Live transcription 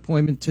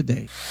appointment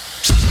today.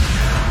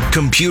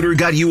 Computer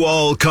got you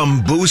all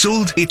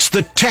bamboozled? It's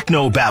the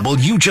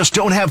technobabble you just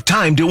don't have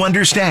time to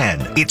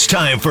understand. It's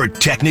time for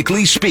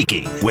Technically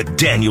Speaking with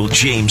Daniel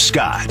James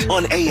Scott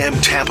on AM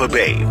Tampa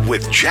Bay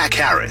with Jack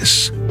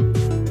Harris.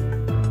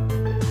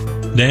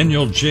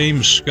 Daniel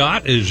James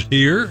Scott is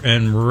here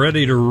and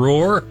ready to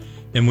roar.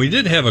 And we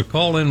did have a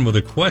call in with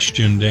a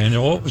question,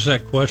 Daniel. What was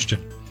that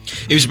question?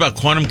 It was about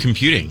quantum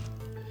computing.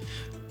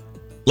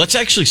 Let's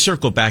actually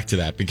circle back to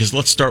that, because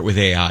let's start with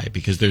AI,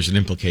 because there's an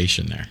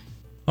implication there.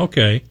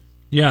 Okay.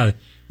 Yeah.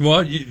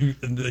 Well,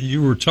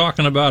 you were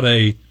talking about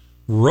a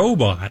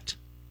robot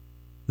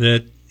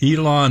that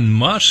Elon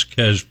Musk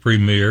has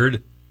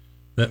premiered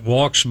that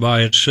walks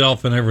by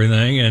itself and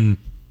everything. And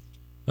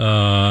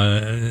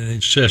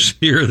it says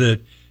here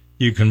that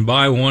you can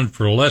buy one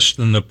for less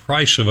than the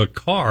price of a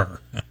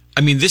car.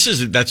 I mean,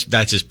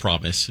 that's his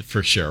promise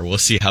for sure. We'll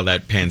see how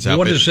that pans out.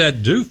 What does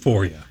that do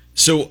for you?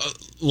 So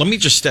let me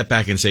just step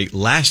back and say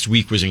last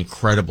week was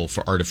incredible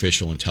for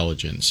artificial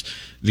intelligence.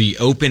 The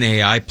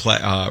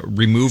OpenAI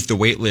removed the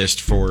waitlist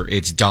for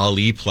its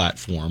DALL-E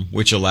platform,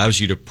 which allows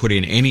you to put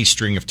in any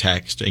string of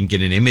text and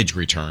get an image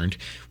returned,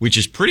 which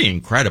is pretty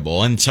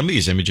incredible. And some of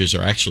these images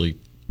are actually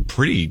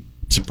pretty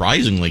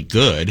surprisingly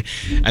good.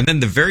 And then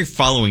the very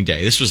following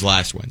day, this was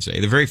last Wednesday,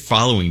 the very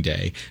following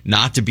day,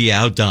 not to be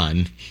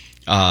outdone,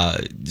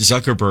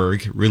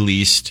 Zuckerberg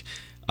released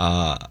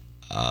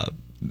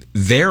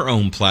their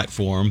own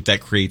platform that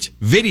creates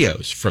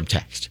videos from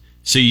text.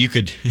 So you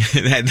could,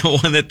 the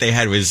one that they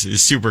had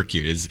is super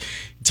cute. Is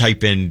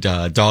type in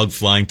dog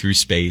flying through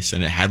space,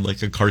 and it had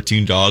like a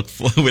cartoon dog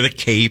with a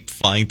cape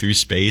flying through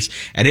space,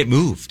 and it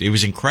moved. It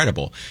was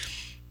incredible.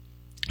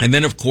 And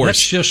then, of course,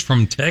 that's just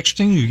from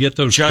texting. You get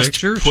those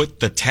pictures. Just put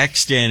the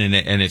text in,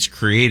 and it's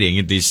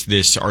creating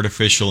this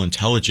artificial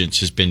intelligence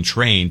has been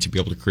trained to be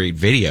able to create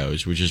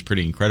videos, which is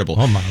pretty incredible.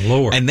 Oh my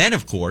Lord! And then,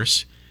 of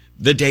course,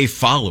 the day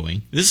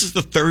following, this is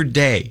the third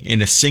day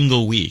in a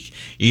single week,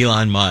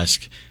 Elon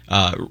Musk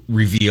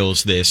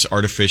reveals this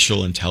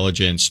artificial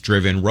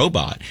intelligence-driven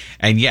robot.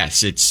 And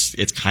yes,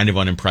 it's kind of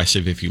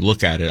unimpressive if you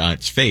look at it on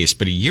its face.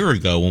 But a year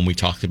ago, when we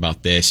talked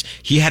about this,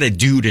 he had a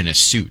dude in a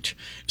suit.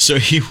 So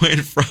he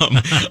went from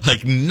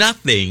like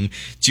nothing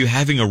to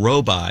having a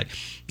robot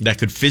that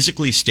could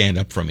physically stand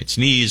up from its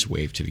knees,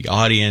 wave to the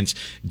audience,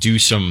 do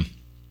some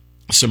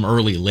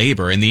early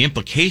labor. And the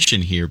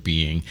implication here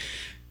being,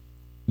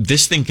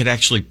 this thing could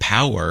actually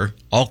power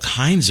all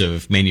kinds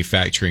of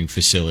manufacturing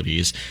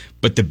facilities.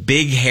 But the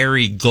big,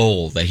 hairy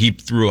goal that he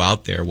threw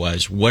out there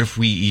was, what if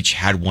we each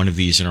had one of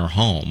these in our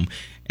home?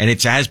 And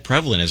it's as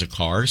prevalent as a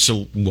car,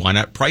 so why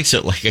not price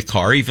it like a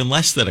car, even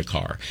less than a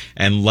car?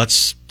 And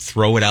let's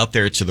throw it out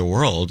there to the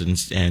world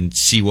and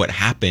see what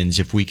happens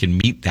if we can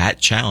meet that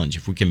challenge,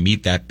 if we can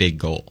meet that big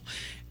goal.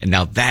 And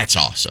now that's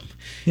awesome.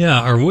 Yeah,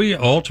 are we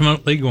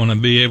ultimately going to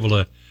be able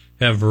to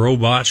have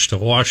robots to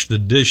wash the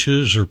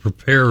dishes or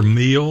prepare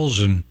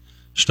meals and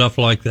stuff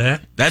like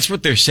that? That's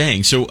what they're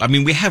saying. So, I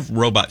mean, we have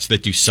robots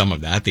that do some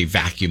of that. They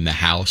vacuum the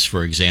house,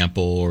 for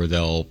example, or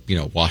they'll,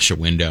 wash a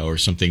window or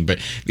something. But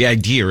the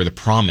idea or the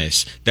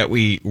promise that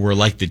we were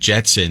like the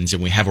Jetsons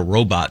and we have a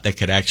robot that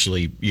could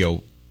actually,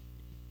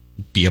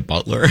 be a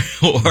butler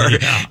or,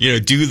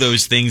 do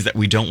those things that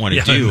we don't want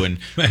to do. And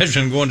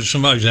imagine going to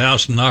somebody's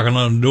house and knocking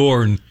on the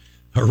door and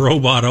a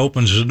robot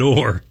opens the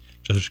door,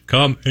 says,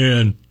 "Come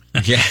in."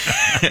 Yeah.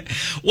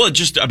 Well,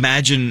 just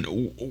imagine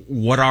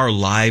what our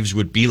lives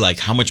would be like,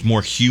 how much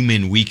more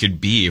human we could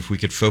be if we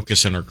could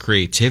focus on our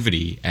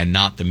creativity and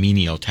not the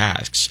menial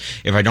tasks.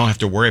 If I don't have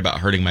to worry about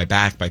hurting my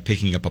back by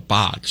picking up a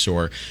box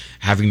or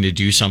having to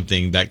do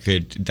something that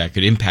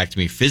could impact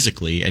me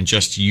physically and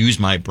just use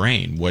my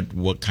brain,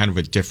 what kind of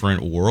a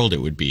different world it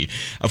would be.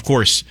 Of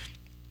course,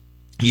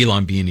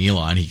 Elon being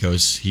Elon, he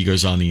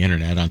goes on the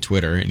internet, on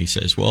Twitter, and he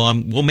says, well,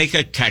 we'll make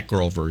a cat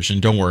girl version.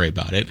 Don't worry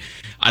about it.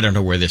 I don't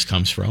know where this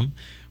comes from.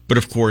 But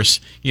of course,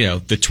 the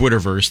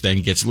Twitterverse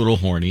then gets a little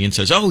horny and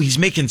says, oh, he's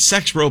making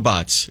sex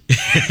robots.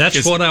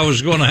 That's what I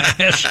was going to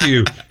ask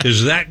you.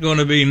 Is that going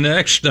to be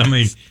next? I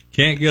mean,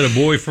 can't get a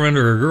boyfriend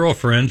or a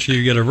girlfriend, so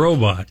you get a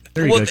robot.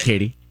 There you go,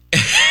 Katie.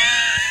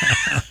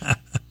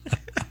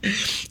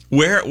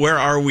 Where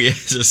are we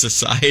as a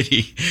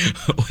society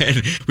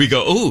when we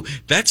go, oh,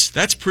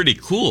 that's pretty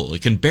cool.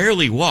 It can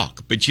barely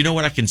walk, but you know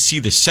what? I can see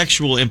the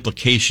sexual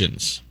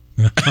implications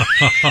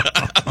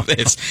of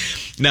this.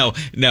 Now,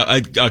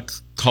 a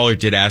caller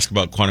did ask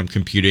about quantum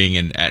computing,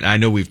 and I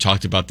know we've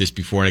talked about this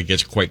before, and it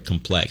gets quite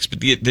complex. But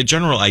the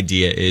general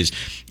idea is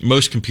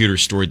most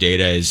computers store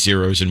data as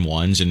zeros and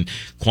ones, and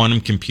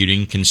quantum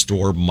computing can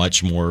store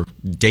much more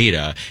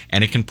data,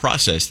 and it can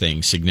process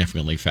things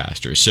significantly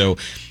faster. So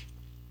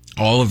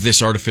all of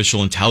this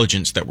artificial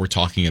intelligence that we're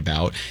talking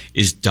about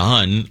is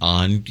done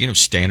on,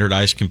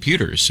 standardized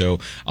computers. So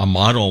a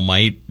model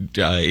might,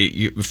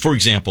 for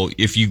example,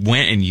 if you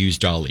went and used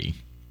DALL-E,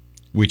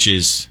 which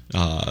is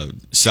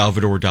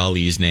Salvador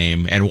Dali's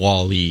name and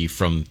Wall-E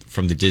from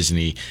the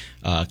Disney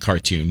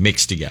cartoon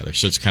mixed together.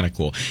 So it's kind of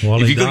cool.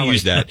 Wall-E if you go Dolly. to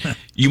use that,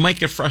 you might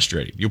get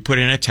frustrated. You'll put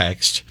in a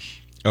text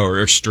or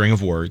a string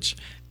of words,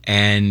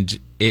 and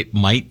it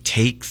might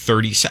take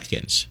 30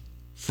 seconds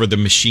for the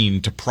machine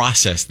to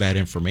process that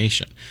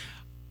information.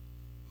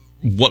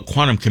 What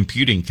quantum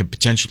computing could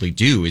potentially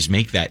do is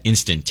make that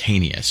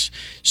instantaneous.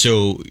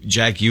 So,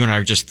 Jack, you and I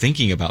are just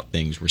thinking about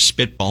things. We're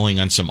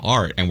spitballing on some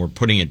art and we're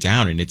putting it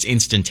down, and it's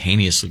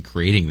instantaneously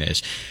creating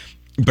this.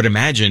 But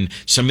imagine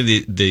some of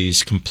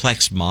these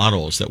complex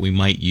models that we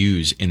might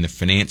use in the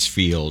finance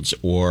fields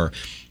or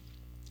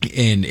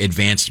in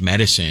advanced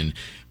medicine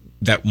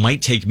that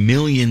might take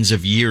millions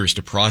of years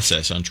to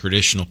process on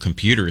traditional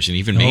computers and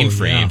even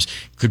mainframes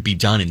could be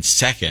done in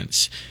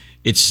seconds.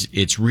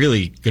 It's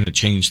really going to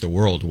change the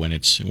world when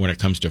it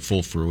comes to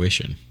full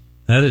fruition.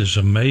 That is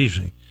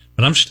amazing.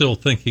 But I'm still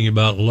thinking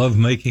about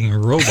love-making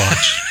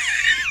robots.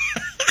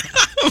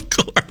 Of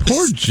course.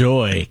 Poor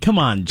Joy. Come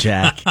on,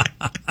 Jack.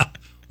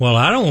 Well,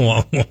 I don't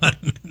want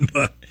one,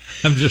 but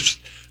I'm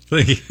just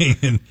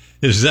thinking,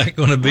 is that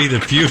going to be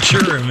the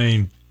future? I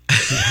mean,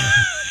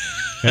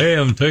 hey,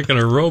 I'm taking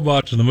a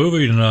robot to the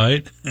movie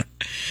tonight.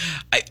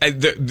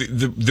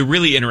 The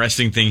really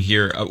interesting thing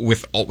here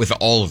with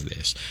all of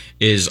this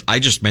is I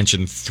just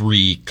mentioned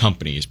 3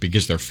 companies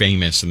because they're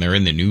famous and they're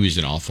in the news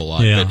an awful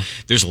lot. Yeah. But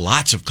there's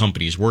lots of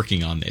companies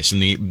working on this,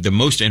 and the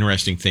most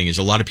interesting thing is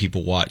a lot of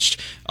people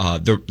watched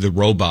the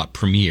robot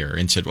premiere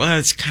and said, "Well,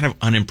 it's kind of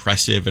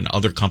unimpressive," and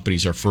other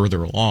companies are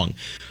further along.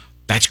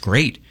 That's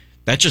great.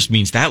 That just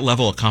means that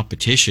level of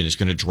competition is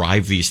going to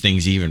drive these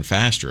things even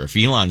faster. If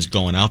Elon's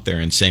going out there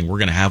and saying we're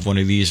going to have one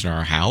of these in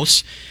our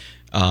house,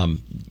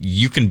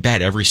 you can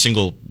bet every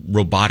single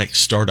robotic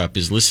startup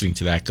is listening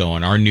to that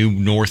going, our new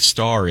North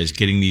Star is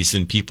getting these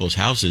in people's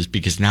houses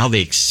because now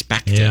they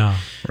expect it.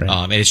 Right.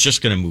 And it's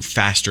just going to move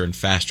faster and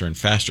faster and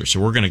faster.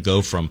 So we're going to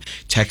go from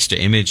text to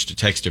image to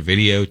text to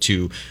video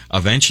to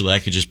eventually I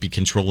could just be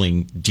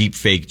controlling deep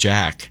fake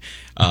Jack.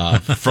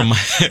 From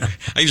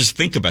I just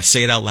think about,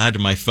 say it out loud to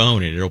my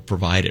phone and it'll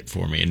provide it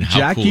for me. And how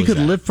Jack, cool you is could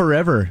that? live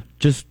forever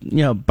just,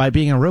 by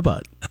being a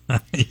robot.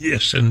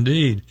 Yes,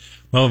 indeed.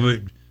 Well,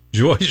 but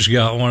Joy's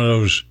got one of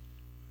those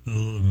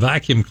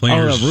vacuum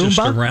cleaners a Roomba? just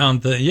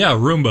around.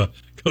 Roomba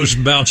goes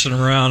bouncing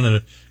around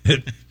and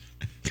it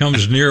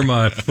comes near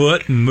my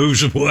foot and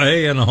moves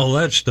away and all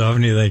that stuff.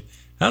 And you think,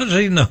 how does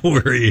he know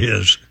where he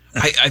is?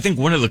 I think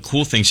one of the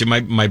cool things,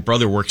 my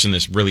brother works in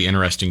this really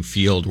interesting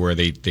field where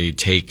they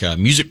take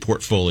music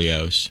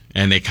portfolios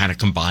and they kind of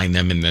combine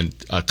them, and then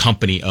a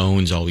company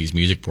owns all these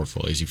music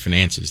portfolios. He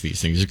finances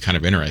these things. It's kind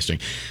of interesting.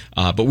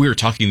 But we were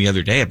talking the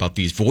other day about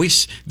these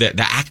the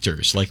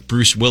actors like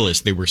Bruce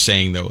Willis. They were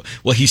saying, though,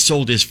 well, he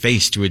sold his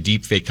face to a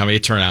deep fake company.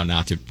 It turned out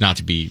not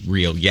to be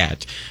real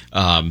yet.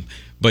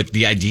 But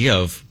the idea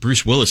of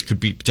Bruce Willis could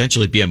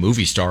potentially be a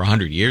movie star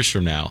 100 years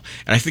from now.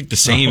 And I think the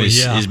same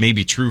is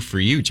maybe true for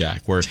you,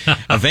 Jack, where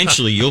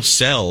eventually you'll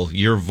sell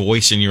your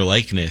voice and your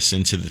likeness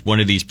into one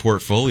of these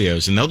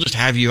portfolios, and they'll just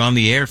have you on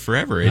the air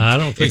forever. I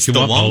don't think you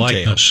want my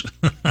likeness.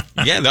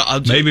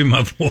 Yeah, maybe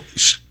my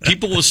voice.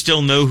 People will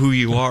still know who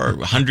you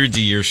are hundreds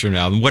of years from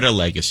now. And what a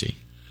legacy.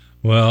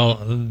 Well,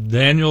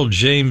 Daniel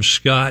James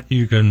Scott,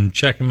 you can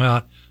check him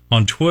out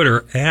on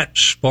Twitter at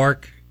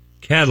Spark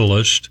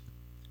Catalyst.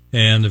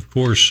 And, of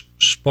course,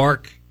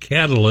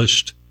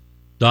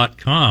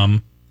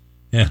 sparkcatalyst.com.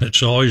 And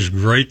it's always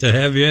great to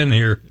have you in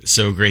here.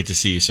 So great to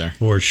see you, sir.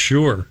 For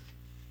sure.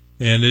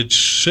 And it's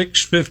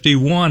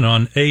 6:51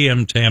 on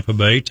AM Tampa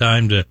Bay.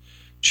 Time to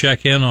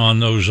check in on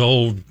those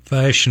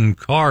old-fashioned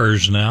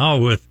cars now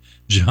with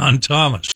John Thomas.